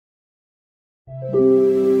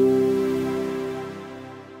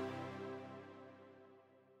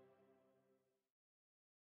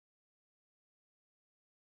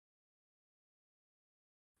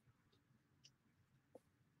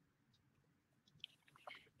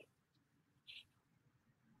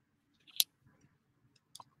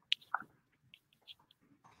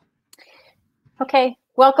Okay,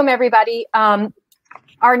 welcome everybody.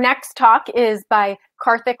 Our next talk is by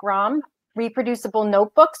Karthik Ram, Reproducible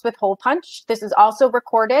Notebooks with holepunch. This is also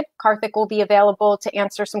recorded. Karthik will be available to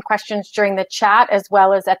answer some questions during the chat as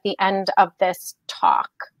well as at the end of this talk.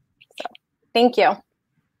 So, thank you.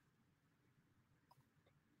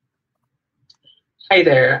 Hi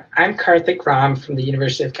there, I'm Karthik Ram from the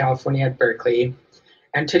University of California at Berkeley.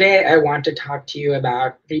 And today I want to talk to you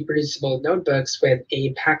about reproducible notebooks with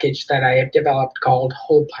a package that I have developed called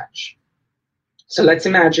holepunch. So let's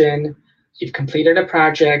imagine you've completed a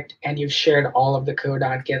project and you've shared all of the code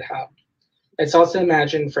on GitHub. Let's also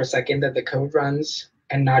imagine for a second that the code runs,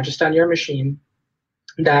 and not just on your machine,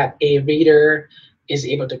 that a reader is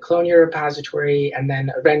able to clone your repository and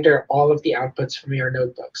then render all of the outputs from your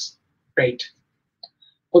notebooks. Great.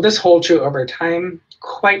 Will this hold true over time?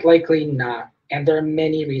 Quite likely not. And there are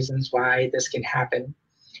many reasons why this can happen.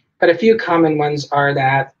 But a few common ones are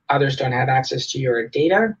that others don't have access to your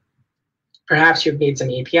data. Perhaps you've made some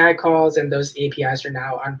API calls and those APIs are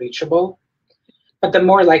now unreachable. But the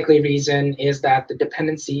more likely reason is that the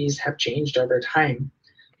dependencies have changed over time.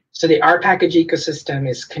 So the R package ecosystem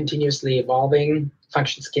is continuously evolving.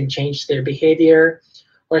 Functions can change their behavior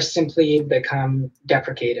or simply become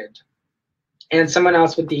deprecated. And someone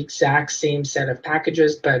else with the exact same set of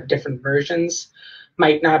packages but different versions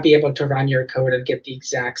might not be able to run your code and get the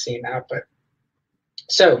exact same output.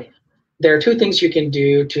 So there are two things you can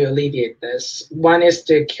do to alleviate this. One is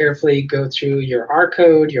to carefully go through your R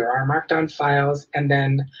code, your R Markdown files, and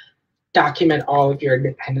then document all of your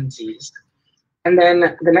dependencies. And then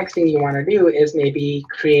the next thing you want to do is maybe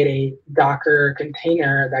create a Docker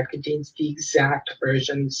container that contains the exact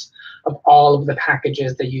versions of all of the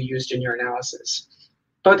packages that you used in your analysis.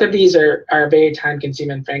 Both of these are very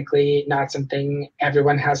time-consuming and frankly not something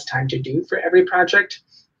everyone has time to do for every project,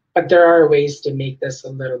 but there are ways to make this a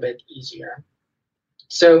little bit easier.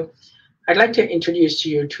 So I'd like to introduce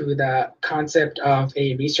you to the concept of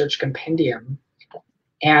a research compendium.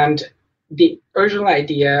 And the original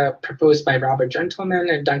idea proposed by Robert Gentleman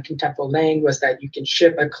and Duncan Temple Lane was that you can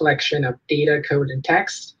ship a collection of data, code, and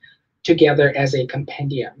text together as a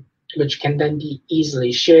compendium, which can then be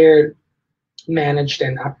easily shared, managed,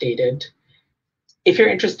 and updated. If you're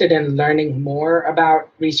interested in learning more about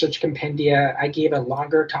research compendia, I gave a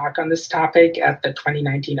longer talk on this topic at the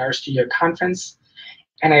 2019 RStudio conference,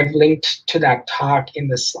 and I've linked to that talk in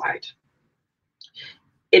this slide.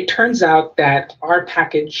 It turns out that our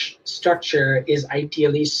package structure is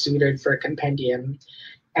ideally suited for a compendium.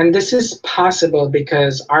 And this is possible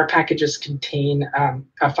because our packages contain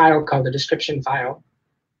a file called a description file.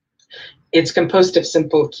 It's composed of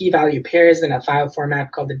simple key value pairs in a file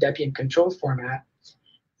format called the Debian control format.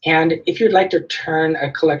 And if you'd like to turn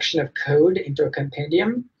a collection of code into a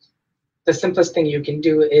compendium, the simplest thing you can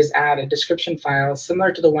do is add a description file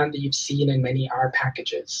similar to the one that you've seen in many R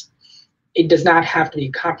packages. It does not have to be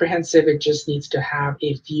comprehensive. It just needs to have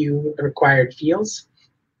a few required fields.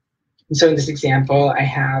 And so in this example, I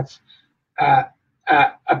have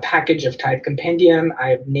a package of type compendium.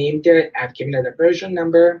 I've named it. I've given it a version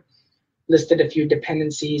number, listed a few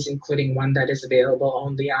dependencies, including one that is available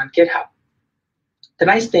only on GitHub. The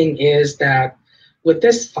nice thing is that with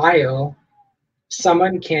this file,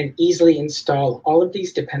 someone can easily install all of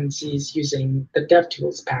these dependencies using the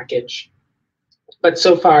DevTools package. But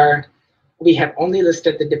so far, we have only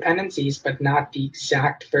listed the dependencies, but not the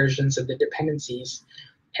exact versions of the dependencies.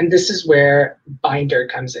 And this is where Binder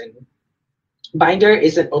comes in. Binder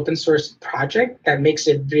is an open source project that makes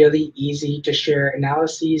it really easy to share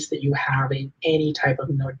analyses that you have in any type of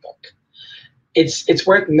notebook. It's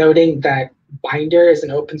worth noting that Binder is an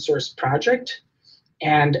open source project,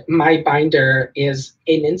 and my Binder is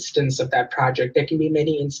an instance of that project. There can be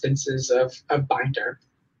many instances of Binder.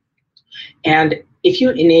 And if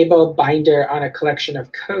you enable Binder on a collection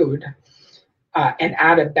of code and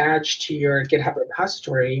add a badge to your GitHub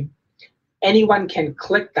repository, anyone can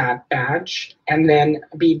click that badge and then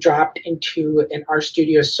be dropped into an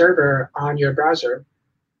RStudio server on your browser.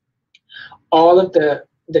 All of the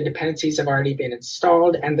dependencies have already been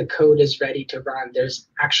installed and the code is ready to run. There's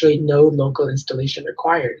actually no local installation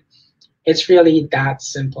required. It's really that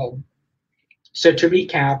simple. So to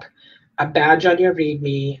recap, a badge on your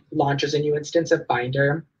README launches a new instance of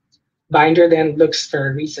Binder. Binder then looks for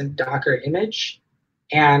a recent Docker image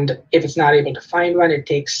And if it's not able to find one, it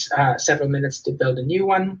takes several minutes to build a new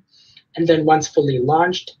one. And then once fully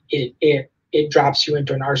launched, it drops you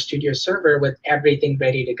into an RStudio server with everything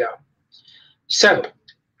ready to go. So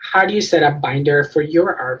how do you set up Binder for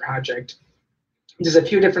your R project? There's a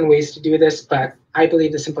few different ways to do this, but I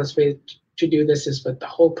believe the simplest way to do this is with the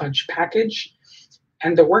holepunch package.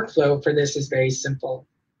 And the workflow for this is very simple.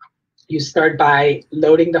 You start by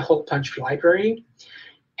loading the holepunch library,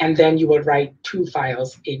 and then you will write two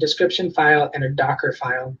files, a description file and a Docker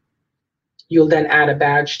file. You'll then add a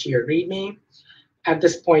badge to your README. At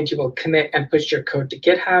this point, you will commit and push your code to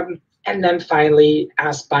GitHub, and then finally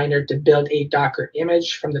ask Binder to build a Docker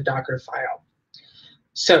image from the Docker file.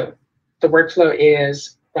 So the workflow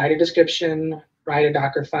is write a description, write a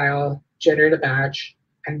Docker file, generate a badge,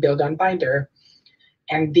 and build on Binder.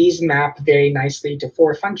 And these map very nicely to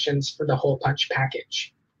 4 functions for the holepunch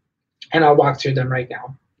package. And I'll walk through them right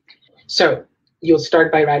now. So you'll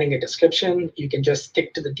start by writing a description. You can just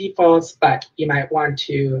stick to the defaults, but you might want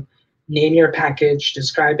to name your package,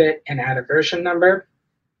 describe it, and add a version number.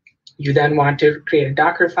 You then want to create a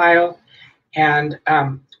Docker file. And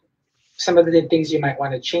some of the things you might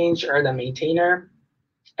want to change are the maintainer.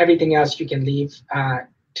 Everything else you can leave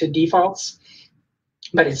to defaults.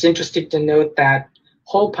 But it's interesting to note that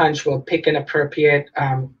holepunch will pick an appropriate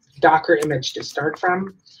Docker image to start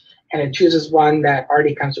from. And it chooses one that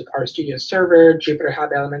already comes with RStudio Server, Jupyter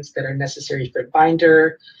Hub elements that are necessary for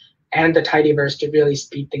Binder, and the tidyverse to really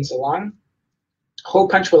speed things along.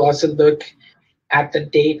 holepunch will also look at the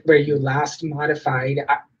date where you last modified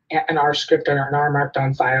an R script or an R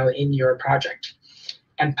Markdown file in your project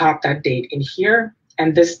and pop that date in here.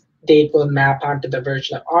 And this date will map onto the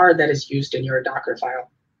version of R that is used in your Docker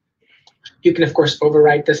file. You can, of course,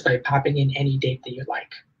 overwrite this by popping in any date that you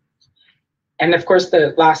like. And of course,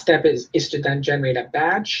 the last step is to then generate a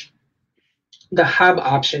badge. The hub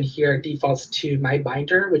option here defaults to my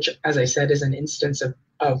Binder, which, as I said, is an instance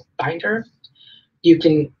of Binder. You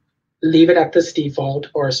can leave it at this default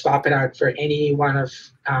or swap it out for any one of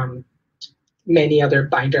many other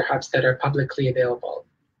Binder hubs that are publicly available.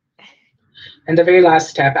 And the very last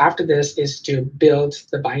step after this is to build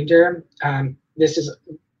the Binder. This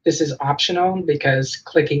is optional because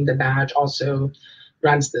clicking the badge also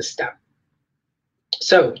runs this step.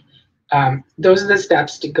 So those are the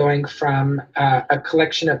steps to going from a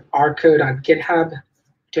collection of R code on GitHub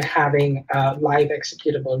to having a live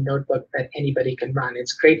executable notebook that anybody can run.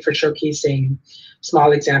 It's great for showcasing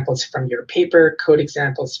small examples from your paper, code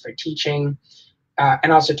examples for teaching,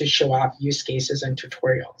 and also to show off use cases and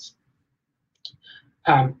tutorials.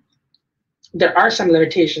 There are some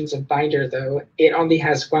limitations of Binder, though. It only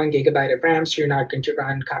has 1 GB of RAM, so you're not going to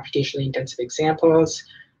run computationally intensive examples.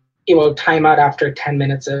 It will time out after 10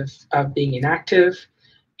 minutes of being inactive.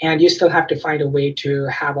 And you still have to find a way to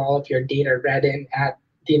have all of your data read in at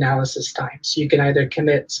the analysis time. So you can either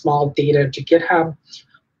commit small data to GitHub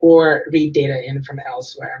or read data in from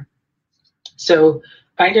elsewhere. So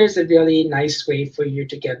Binder is a really nice way for you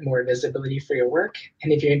to get more visibility for your work.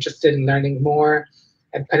 And if you're interested in learning more,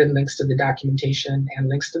 I've put in links to the documentation and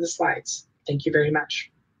links to the slides. Thank you very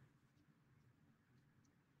much.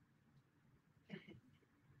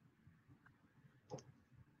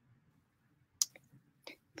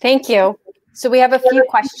 Thank you. So we have a few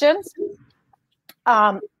questions.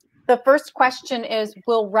 The first question is,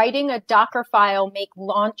 will writing a Docker file make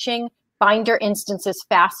launching Binder instances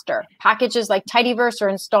faster? Packages like tidyverse are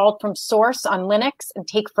installed from source on Linux and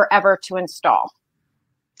take forever to install.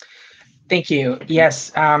 Thank you.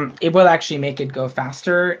 Yes, it will actually make it go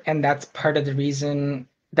faster, and that's part of the reason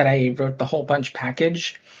that I wrote the holepunch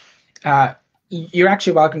package. You're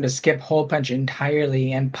actually welcome to skip holepunch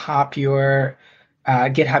entirely and pop your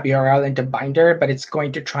GitHub URL into Binder, but it's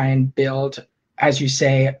going to try and build, as you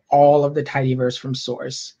say, all of the tidyverse from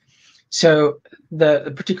source. So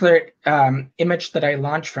the particular image that I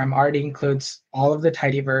launched from already includes all of the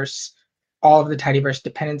tidyverse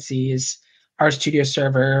dependencies, RStudio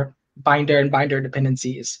Server, Binder, and Binder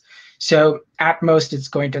dependencies. So at most, it's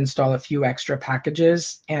going to install a few extra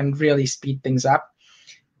packages and really speed things up.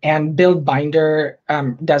 And build Binder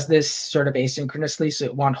does this sort of asynchronously, so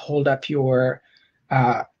it won't hold up your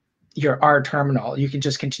R terminal. You can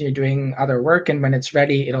just continue doing other work, and when it's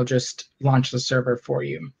ready, it'll just launch the server for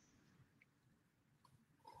you.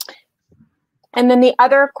 And then the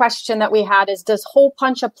other question that we had is, does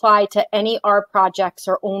holepunch apply to any R projects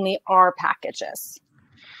or only R packages?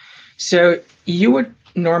 So you would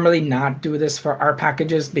normally not do this for R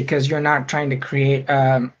packages because you're not trying to create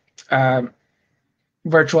a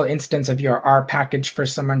virtual instance of your R package for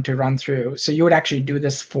someone to run through. So you would actually do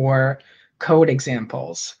this for code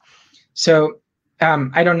examples. So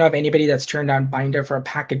I don't know of anybody that's turned on Binder for a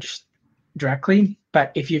package directly,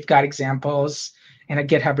 but if you've got examples in a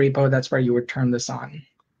GitHub repo, that's where you would turn this on.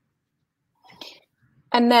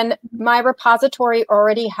 And then my repository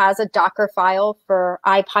already has a Docker file for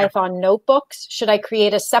IPython notebooks. Should I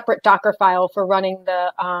create a separate Docker file for running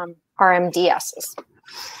the RMDSs?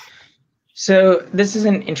 So this is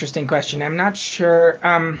an interesting question. I'm not sure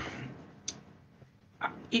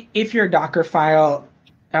if your Docker file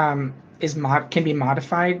can be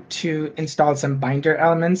modified to install some Binder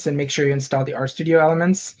elements and make sure you install the RStudio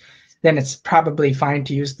elements, then it's probably fine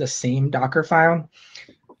to use the same Docker file.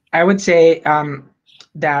 I would say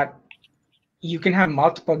that you can have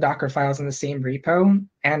multiple Docker files in the same repo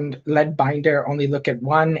and let Binder only look at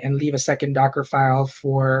one and leave a second Docker file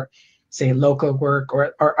for, say, local work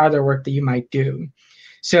or other work that you might do.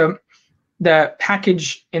 So the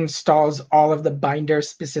package installs all of the Binder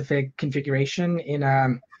specific configuration in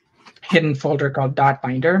a hidden folder called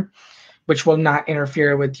 .binder, which will not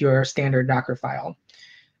interfere with your standard Docker file.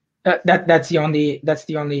 That's the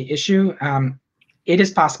only issue. It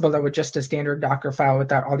is possible that with just a standard Docker file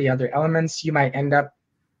without all the other elements, you might end up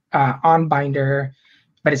on Binder,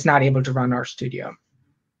 but it's not able to run RStudio.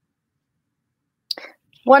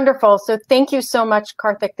 Wonderful. So thank you so much,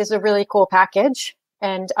 Karthik. This is a really cool package.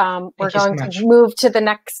 And we're going to move to the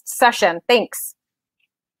next session. Thanks.